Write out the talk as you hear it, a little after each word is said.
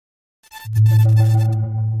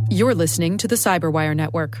You're listening to the Cyberwire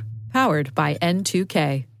Network, powered by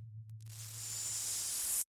N2K.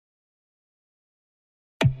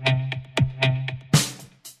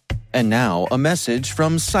 And now, a message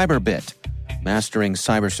from Cyberbit. Mastering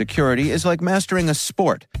cybersecurity is like mastering a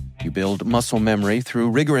sport. You build muscle memory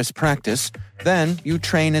through rigorous practice, then you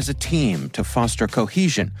train as a team to foster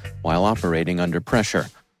cohesion while operating under pressure.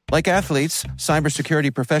 Like athletes,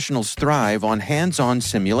 cybersecurity professionals thrive on hands-on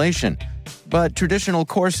simulation. But traditional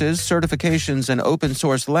courses, certifications, and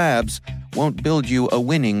open-source labs won't build you a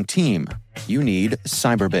winning team. You need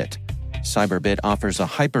Cyberbit. Cyberbit offers a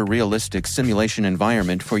hyper-realistic simulation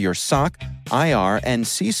environment for your SOC, IR, and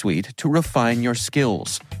C-suite to refine your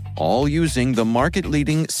skills, all using the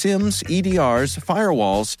market-leading SIMs, EDRs,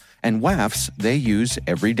 firewalls, and WAFs they use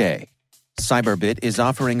every day. Cyberbit is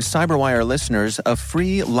offering Cyberwire listeners a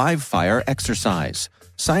free live-fire exercise.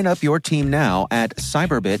 Sign up your team now at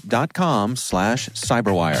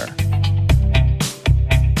cyberbit.com/cyberwire.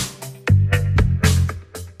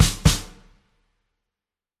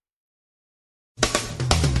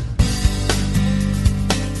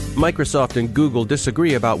 Microsoft and Google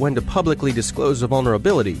disagree about when to publicly disclose a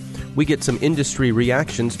vulnerability. We get some industry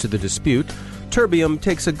reactions to the dispute. Terbium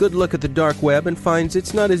takes a good look at the dark web and finds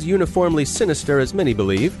it's not as uniformly sinister as many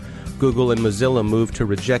believe. Google and Mozilla move to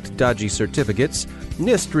reject dodgy certificates.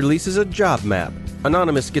 NIST releases a job map.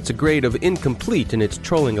 Anonymous gets a grade of incomplete in its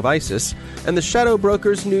trolling of ISIS. And the shadow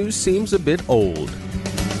brokers news seems a bit old.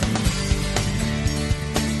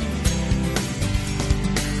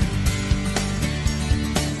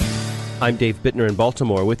 I'm Dave Bittner in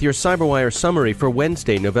Baltimore with your Cyberwire summary for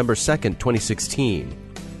Wednesday, November 2nd, 2016.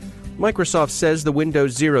 Microsoft says the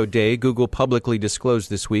Windows 0 day Google publicly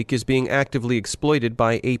disclosed this week is being actively exploited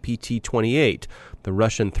by APT28, the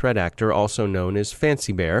Russian threat actor also known as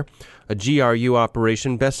Fancy Bear, a GRU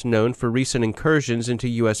operation best known for recent incursions into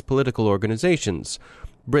U.S. political organizations.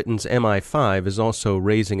 Britain's MI5 is also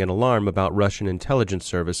raising an alarm about Russian intelligence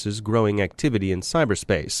services' growing activity in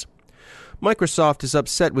cyberspace. Microsoft is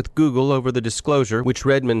upset with Google over the disclosure, which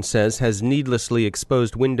Redmond says has needlessly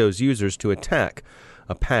exposed Windows users to attack.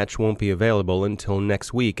 A patch won't be available until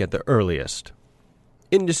next week at the earliest.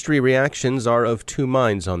 Industry reactions are of two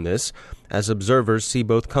minds on this, as observers see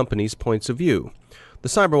both companies' points of view. The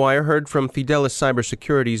Cyberwire heard from Fidelis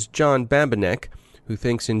Cybersecurity's John Bambanek, who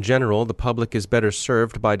thinks in general the public is better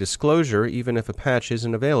served by disclosure even if a patch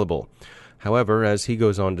isn't available. However, as he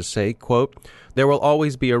goes on to say, quote, "There will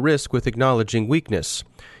always be a risk with acknowledging weakness.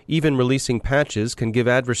 Even releasing patches can give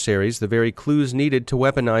adversaries the very clues needed to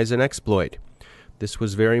weaponize an exploit. This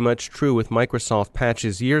was very much true with Microsoft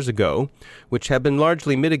patches years ago, which have been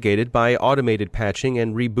largely mitigated by automated patching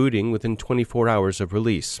and rebooting within 24 hours of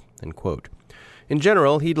release." End quote. In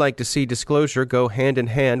general, he'd like to see disclosure go hand in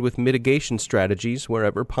hand with mitigation strategies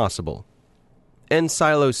wherever possible.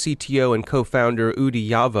 N-Silo CTO and co-founder Udi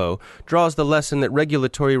Yavo draws the lesson that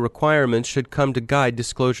regulatory requirements should come to guide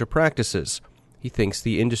disclosure practices. He thinks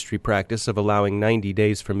the industry practice of allowing 90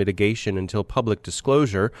 days for mitigation until public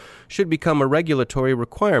disclosure should become a regulatory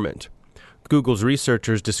requirement. Google's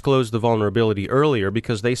researchers disclosed the vulnerability earlier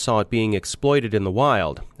because they saw it being exploited in the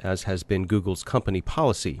wild, as has been Google's company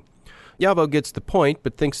policy. Yavo gets the point,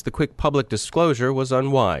 but thinks the quick public disclosure was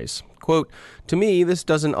unwise. Quote, "To me, this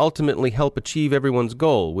doesn't ultimately help achieve everyone's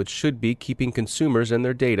goal, which should be keeping consumers and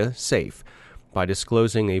their data safe. By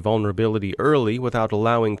disclosing a vulnerability early without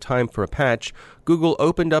allowing time for a patch, Google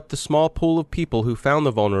opened up the small pool of people who found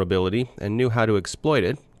the vulnerability and knew how to exploit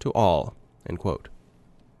it to all." End quote.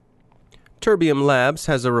 Terbium Labs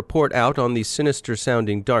has a report out on the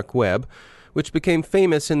sinister-sounding dark web, which became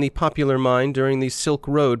famous in the popular mind during the Silk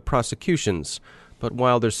Road prosecutions. But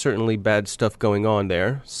while there's certainly bad stuff going on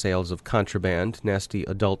there, sales of contraband, nasty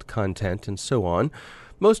adult content, and so on,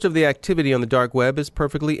 most of the activity on the dark web is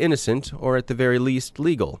perfectly innocent, or at the very least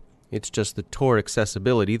legal. It's just the Tor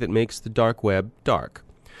accessibility that makes the dark web dark.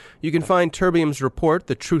 You can find Terbium's report,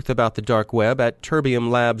 The Truth About the Dark Web, at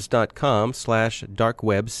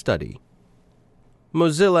terbiumlabs.com/darkwebstudy.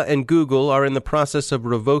 Mozilla and Google are in the process of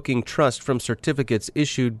revoking trust from certificates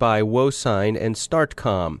issued by WoSign and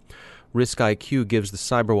StartCom. RiskIQ gives the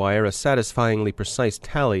Cyberwire a satisfyingly precise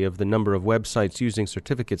tally of the number of websites using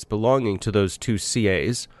certificates belonging to those two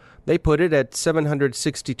CAs. They put it at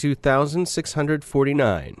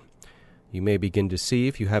 762,649. You may begin to see,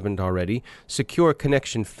 if you haven't already, secure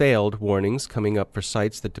connection failed warnings coming up for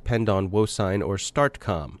sites that depend on WoSign or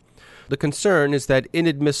StartCom. The concern is that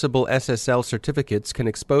inadmissible SSL certificates can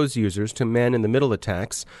expose users to man-in-the-middle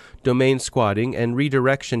attacks, domain squatting, and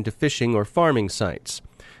redirection to phishing or farming sites.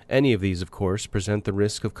 Any of these, of course, present the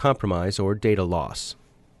risk of compromise or data loss.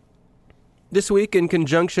 This week, in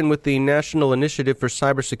conjunction with the National Initiative for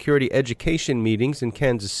Cybersecurity Education meetings in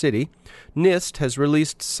Kansas City, NIST has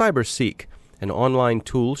released CyberSeek, an online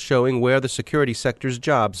tool showing where the security sector's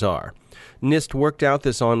jobs are. NIST worked out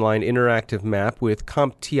this online interactive map with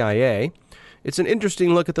CompTIA. It's an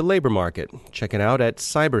interesting look at the labor market. Check it out at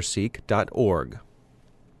cyberseek.org.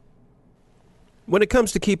 When it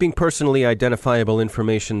comes to keeping personally identifiable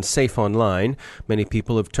information safe online, many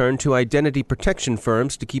people have turned to identity protection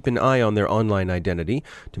firms to keep an eye on their online identity,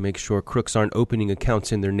 to make sure crooks aren't opening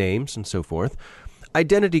accounts in their names and so forth.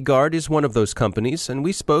 Identity Guard is one of those companies, and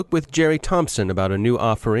we spoke with Jerry Thompson about a new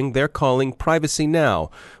offering they're calling Privacy Now,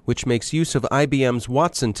 which makes use of IBM's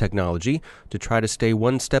Watson technology to try to stay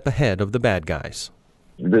one step ahead of the bad guys.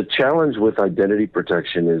 The challenge with identity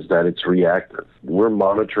protection is that it's reactive. We're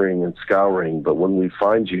monitoring and scouring, but when we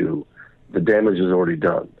find you, the damage is already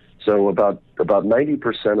done. So about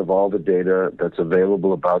 90% of all the data that's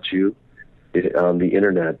available about you on the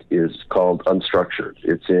internet is called unstructured.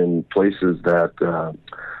 It's in places that,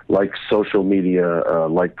 like social media,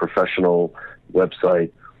 like professional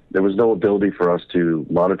website, there was no ability for us to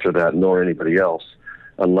monitor that, nor anybody else,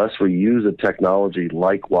 unless we use a technology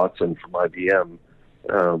like Watson from IBM,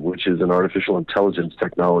 which is an artificial intelligence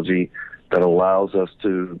technology that allows us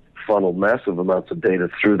to funnel massive amounts of data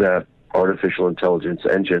through that artificial intelligence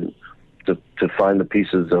engine to find the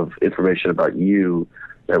pieces of information about you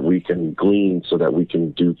that we can glean so that we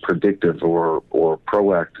can do predictive or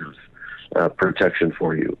proactive protection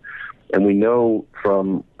for you. And we know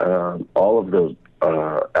from all of the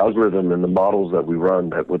algorithm and the models that we run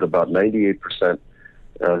that with about 98%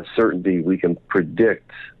 certainty we can predict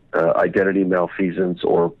identity malfeasance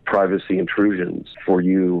or privacy intrusions for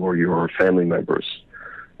you or your family members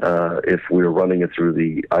if we're running it through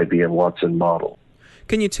the IBM Watson model.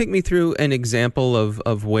 Can you take me through an example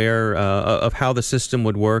of where of how the system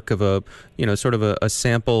would work, of a sort of a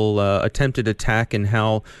sample attempted attack, and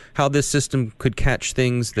how this system could catch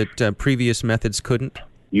things that previous methods couldn't?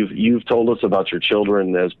 You've told us about your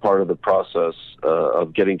children as part of the process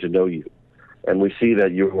of getting to know you. And we see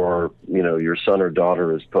that your son or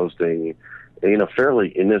daughter is posting, fairly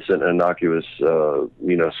innocent, innocuous,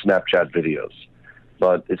 Snapchat videos.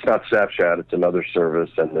 But it's not Snapchat, it's another service,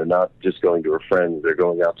 and they're not just going to her friends, they're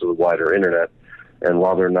going out to the wider internet. And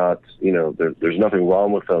while they're not, there's nothing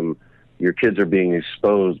wrong with them, your kids are being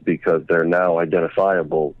exposed because they're now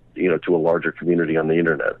identifiable, to a larger community on the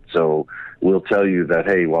internet. So we'll tell you that,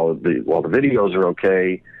 hey, while the videos are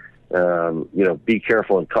okay, be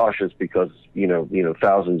careful and cautious because,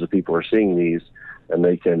 thousands of people are seeing these and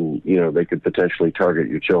they could potentially target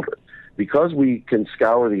your children. Because we can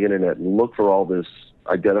scour the internet and look for all this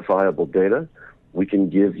identifiable data, we can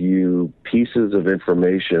give you pieces of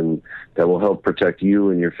information that will help protect you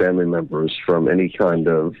and your family members from any kind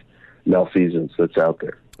of malfeasance that's out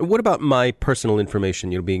there. What about my personal information,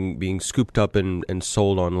 being scooped up and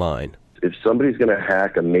sold online? If somebody's going to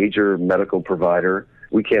hack a major medical provider,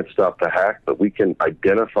 we can't stop the hack, but we can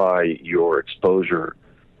identify your exposure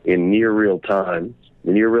in near real time.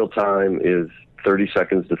 Near real time is 30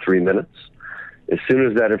 seconds to 3 minutes. As soon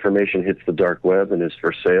as that information hits the dark web and is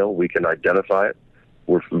for sale, we can identify it.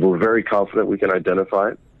 We're very confident we can identify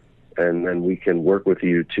it, and then we can work with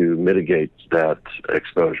you to mitigate that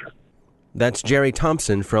exposure. That's Jerry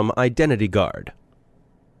Thompson from Identity Guard.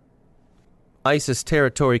 ISIS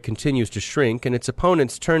territory continues to shrink, and its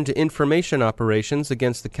opponents turn to information operations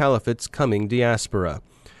against the caliphate's coming diaspora.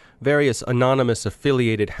 Various anonymous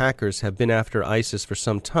affiliated hackers have been after ISIS for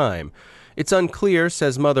some time. It's unclear,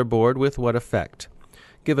 says Motherboard, with what effect.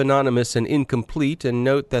 Give Anonymous an incomplete and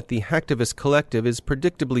note that the hacktivist collective is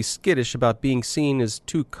predictably skittish about being seen as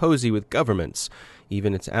too cozy with governments,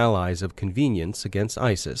 even its allies of convenience against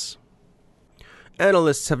ISIS.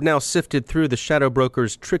 Analysts have now sifted through the shadow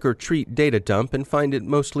broker's trick-or-treat data dump and find it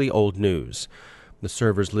mostly old news. The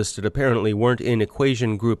servers listed apparently weren't in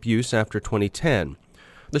equation group use after 2010.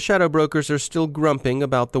 The shadow brokers are still grumping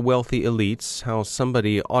about the wealthy elites, how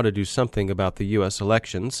somebody ought to do something about the U.S.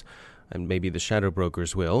 elections, and maybe the shadow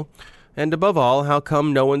brokers will. And above all, how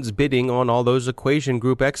come no one's bidding on all those equation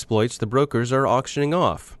group exploits the brokers are auctioning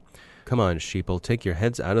off? Come on, sheeple, take your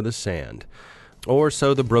heads out of the sand. Or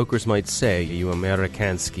so the brokers might say, you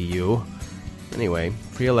Amerikanski you. Anyway,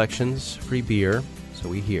 free elections, free beer, so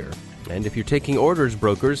we hear. And if you're taking orders,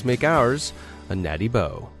 brokers, make ours a natty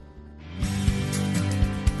bow.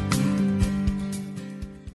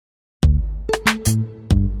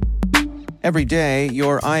 Every day,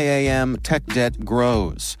 your IAM tech debt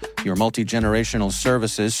grows. Your multi-generational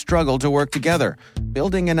services struggle to work together.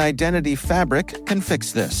 Building an identity fabric can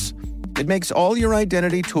fix this. It makes all your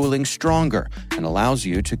identity tooling stronger and allows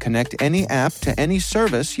you to connect any app to any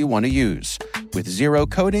service you want to use, with zero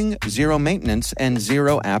coding, zero maintenance, and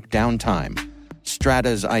zero app downtime.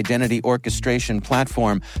 Strata's identity orchestration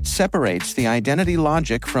platform separates the identity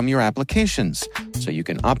logic from your applications, so you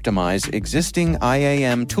can optimize existing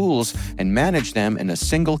IAM tools and manage them in a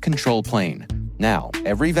single control plane. Now,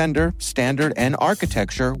 every vendor, standard, and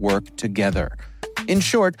architecture work together. In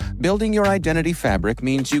short, building your identity fabric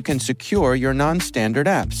means you can secure your non-standard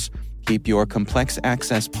apps, keep your complex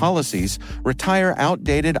access policies, retire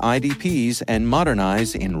outdated IDPs, and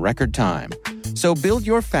modernize in record time. So build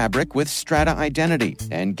your fabric with Strata Identity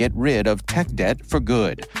and get rid of tech debt for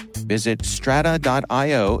good. Visit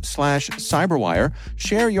strata.io/cyberwire,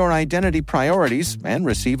 share your identity priorities, and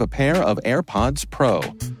receive a pair of AirPods Pro.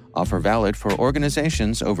 Offer valid for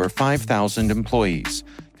organizations over 5,000 employees.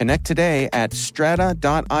 Connect today at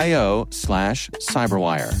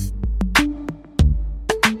strata.io/cyberwire.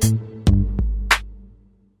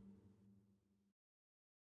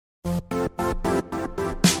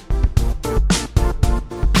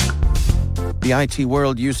 The IT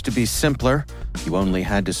world used to be simpler. You only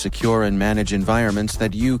had to secure and manage environments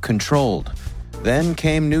that you controlled. Then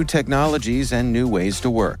came new technologies and new ways to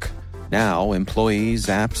work. Now, employees,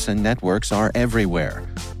 apps, and networks are everywhere.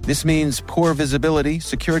 This means poor visibility,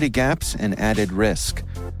 security gaps, and added risk.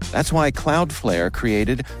 That's why Cloudflare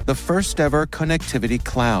created the first-ever connectivity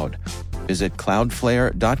cloud. Visit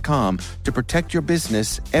cloudflare.com to protect your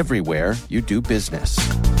business everywhere you do business.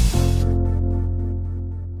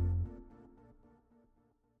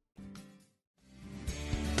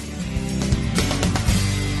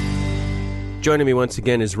 Joining me once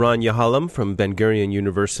again is Ron Yahalom from Ben-Gurion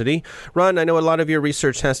University. Ron, I know a lot of your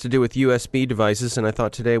research has to do with USB devices, and I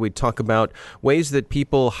thought today we'd talk about ways that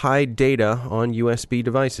people hide data on USB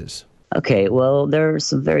devices. Okay, well, there are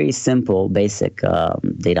some very simple, basic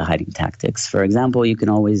data hiding tactics. For example, you can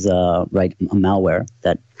always write a malware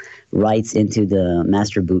that writes into the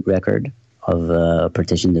master boot record of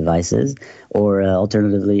partitioned devices, or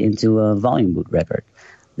alternatively into a volume boot record.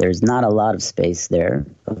 There's not a lot of space there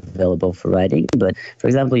available for writing, but for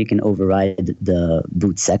example, you can override the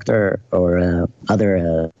boot sector or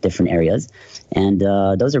other different areas. And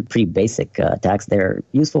those are pretty basic attacks. They're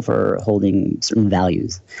useful for holding certain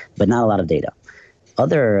values, but not a lot of data.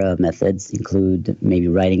 Other methods include maybe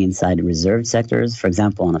writing inside reserved sectors, for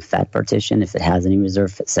example, on a FAT partition, if it has any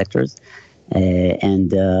reserved sectors.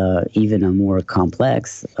 And even a more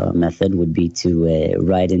complex method would be to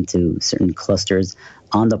write into certain clusters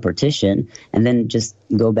on the partition and then just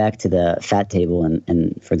go back to the FAT table and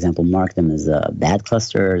for example, mark them as bad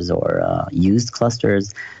clusters or used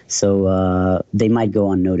clusters. So they might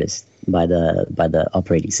go unnoticed by the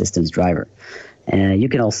operating system's driver. You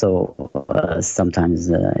can also sometimes,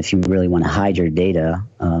 if you really want to hide your data,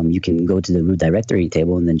 you can go to the root directory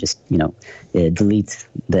table and then just delete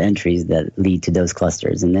the entries that lead to those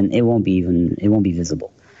clusters, and then it won't be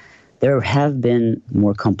visible. There have been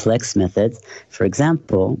more complex methods. For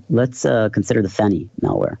example, let's consider the Fanny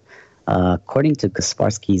malware. According to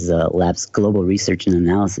Kaspersky's lab's global research and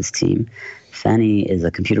analysis team, Fanny is a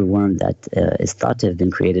computer worm that is thought to have been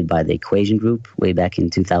created by the Equation Group way back in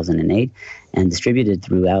 2008 and distributed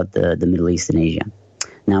throughout the Middle East and Asia.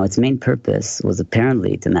 Now, its main purpose was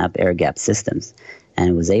apparently to map air-gapped systems, and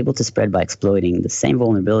it was able to spread by exploiting the same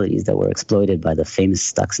vulnerabilities that were exploited by the famous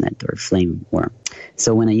Stuxnet or Flame worm.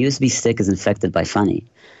 So when a USB stick is infected by Fanny,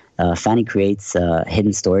 Fanny creates a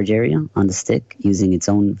hidden storage area on the stick using its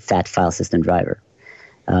own FAT file system driver.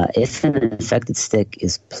 If an infected stick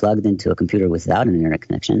is plugged into a computer without an internet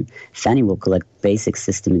connection, Fanny will collect basic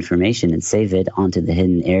system information and save it onto the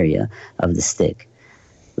hidden area of the stick.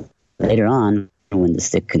 Later on, when the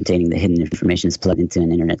stick containing the hidden information is plugged into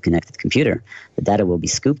an internet-connected computer, the data will be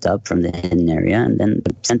scooped up from the hidden area and then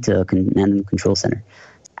sent to a command and control center.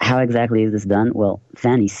 How exactly is this done? Well,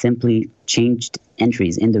 Fanny simply changed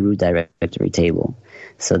entries in the root directory table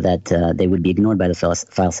so that they would be ignored by the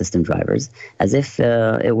file system drivers, as if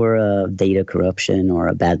it were a data corruption or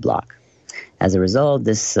a bad block. As a result,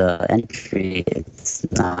 this entry is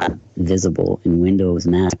not visible in Windows,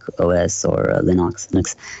 Mac OS, or Linux,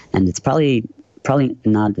 and it's probably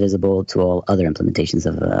not visible to all other implementations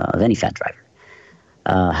of any FAT driver.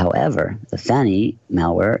 However, the Fanny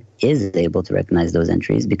malware is able to recognize those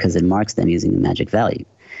entries because it marks them using a magic value.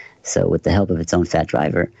 So with the help of its own FAT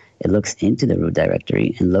driver, it looks into the root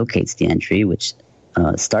directory and locates the entry, which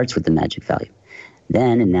starts with the magic value.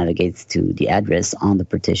 Then it navigates to the address on the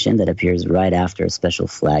partition that appears right after a special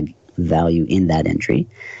flag value in that entry.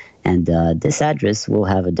 And this address will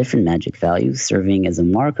have a different magic value serving as a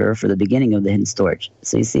marker for the beginning of the hidden storage.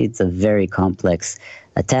 So you see, it's a very complex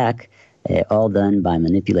attack, all done by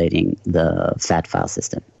manipulating the FAT file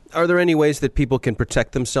system. Are there any ways that people can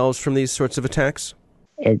protect themselves from these sorts of attacks?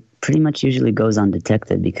 It pretty much usually goes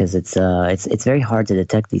undetected because it's very hard to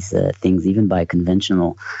detect these things even by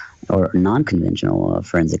conventional or non-conventional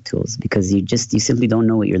forensic tools, because you simply don't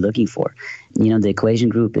know what you're looking for. The Equation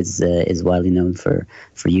Group is widely known for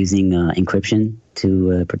using encryption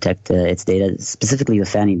to protect its data. Specifically, the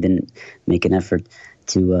FANI didn't make an effort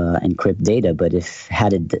to encrypt data, but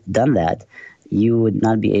had it done that, you would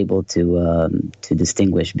not be able to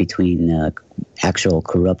distinguish between actual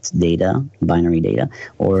corrupt data, binary data,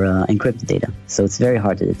 or encrypted data. So it's very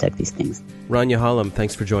hard to detect these things. Ran Yahalom,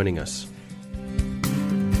 thanks for joining us.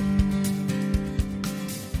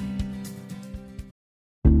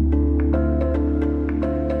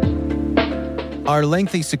 Are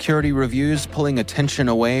lengthy security reviews pulling attention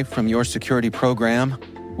away from your security program?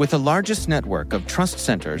 With the largest network of trust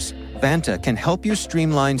centers, Vanta can help you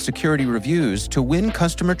streamline security reviews to win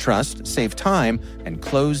customer trust, save time, and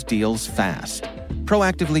close deals fast.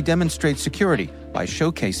 Proactively demonstrate security by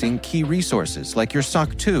showcasing key resources like your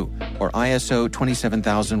SOC 2 or ISO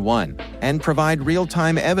 27001 and provide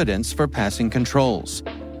real-time evidence for passing controls.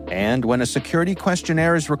 And when a security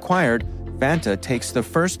questionnaire is required, Vanta takes the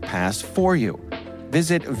first pass for you.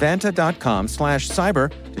 Visit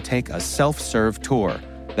vanta.com/cyber to take a self-serve tour.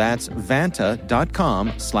 That's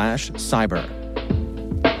vanta.com/cyber.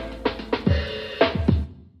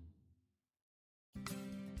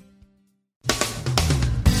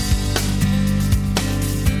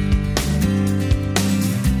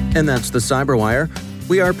 And that's the Cyberwire.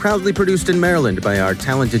 We are proudly produced in Maryland by our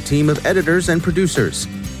talented team of editors and producers.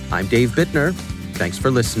 I'm Dave Bittner. Thanks for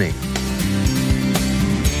listening.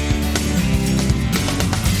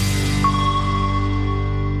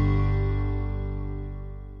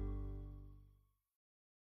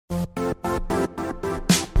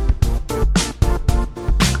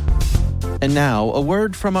 And now, a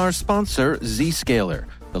word from our sponsor, Zscaler,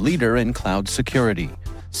 the leader in cloud security.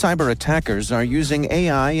 Cyber attackers are using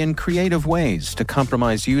AI in creative ways to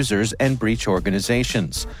compromise users and breach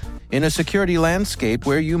organizations. In a security landscape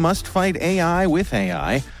where you must fight AI with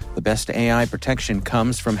AI, the best AI protection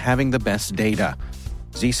comes from having the best data.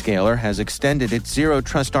 Zscaler has extended its Zero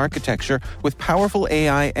Trust architecture with powerful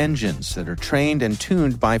AI engines that are trained and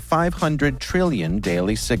tuned by 500 trillion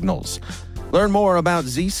daily signals. Learn more about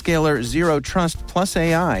Zscaler Zero Trust Plus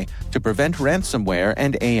AI to prevent ransomware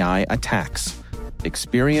and AI attacks.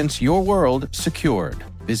 Experience your world secured.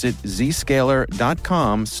 Visit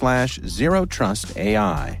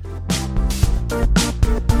zscaler.com/zerotrustai.